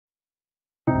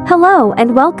Hello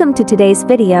and welcome to today's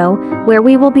video, where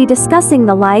we will be discussing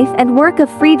the life and work of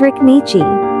Friedrich Nietzsche.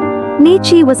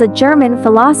 Nietzsche was a German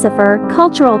philosopher,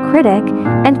 cultural critic,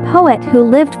 and poet who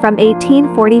lived from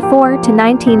 1844 to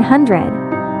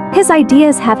 1900. His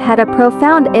ideas have had a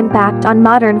profound impact on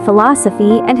modern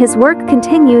philosophy, and his work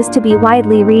continues to be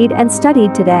widely read and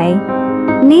studied today.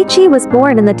 Nietzsche was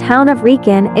born in the town of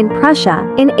Riecken in Prussia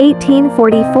in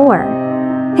 1844.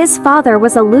 His father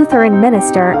was a Lutheran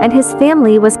minister and his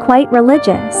family was quite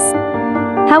religious.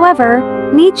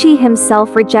 However, Nietzsche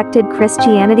himself rejected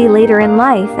Christianity later in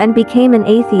life and became an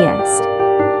atheist.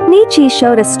 Nietzsche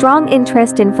showed a strong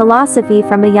interest in philosophy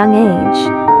from a young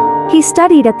age. He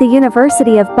studied at the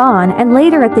University of Bonn and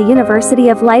later at the University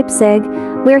of Leipzig,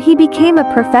 where he became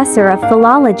a professor of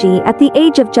philology at the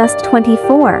age of just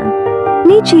 24.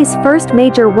 Nietzsche's first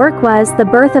major work was The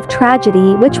Birth of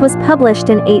Tragedy, which was published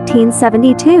in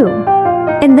 1872.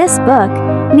 In this book,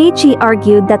 Nietzsche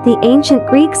argued that the ancient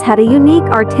Greeks had a unique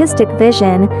artistic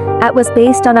vision that was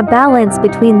based on a balance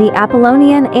between the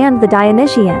Apollonian and the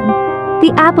Dionysian.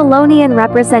 The Apollonian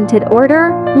represented order,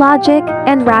 logic,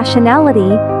 and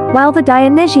rationality, while the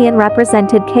Dionysian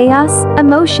represented chaos,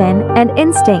 emotion, and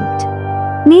instinct.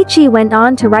 Nietzsche went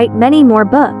on to write many more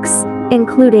books,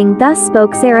 including Thus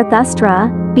Spoke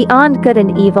Zarathustra, Beyond Good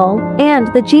and Evil, and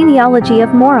The Genealogy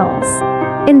of Morals.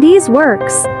 In these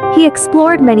works, he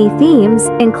explored many themes,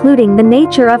 including the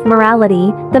nature of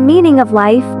morality, the meaning of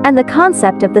life, and the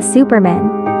concept of the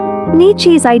Superman.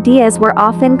 Nietzsche's ideas were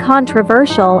often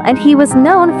controversial, and he was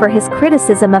known for his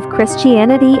criticism of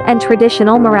Christianity and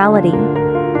traditional morality.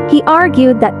 He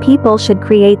argued that people should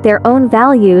create their own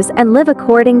values and live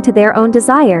according to their own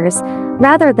desires,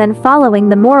 rather than following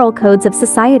the moral codes of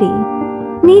society.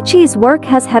 Nietzsche's work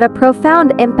has had a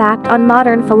profound impact on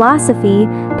modern philosophy,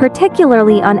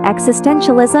 particularly on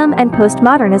existentialism and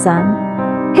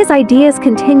postmodernism. His ideas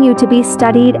continue to be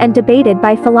studied and debated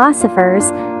by philosophers,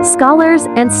 scholars,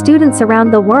 and students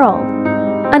around the world.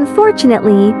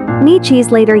 Unfortunately,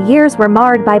 Nietzsche's later years were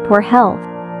marred by poor health.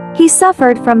 He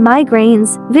suffered from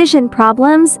migraines, vision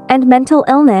problems, and mental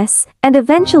illness, and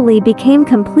eventually became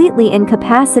completely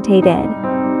incapacitated.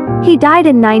 He died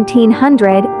in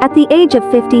 1900, at the age of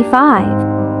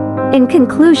 55. In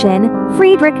conclusion,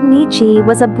 Friedrich Nietzsche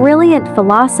was a brilliant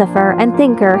philosopher and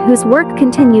thinker whose work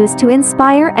continues to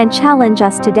inspire and challenge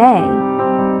us today.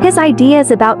 His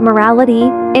ideas about morality,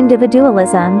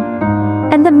 individualism,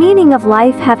 and the meaning of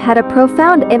life have had a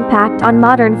profound impact on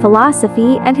modern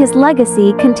philosophy, and his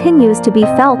legacy continues to be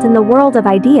felt in the world of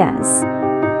ideas.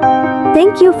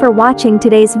 Thank you for watching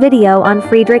today's video on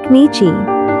Friedrich Nietzsche.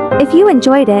 If you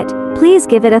enjoyed it, please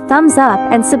give it a thumbs up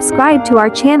and subscribe to our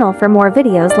channel for more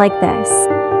videos like this.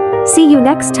 See you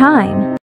next time.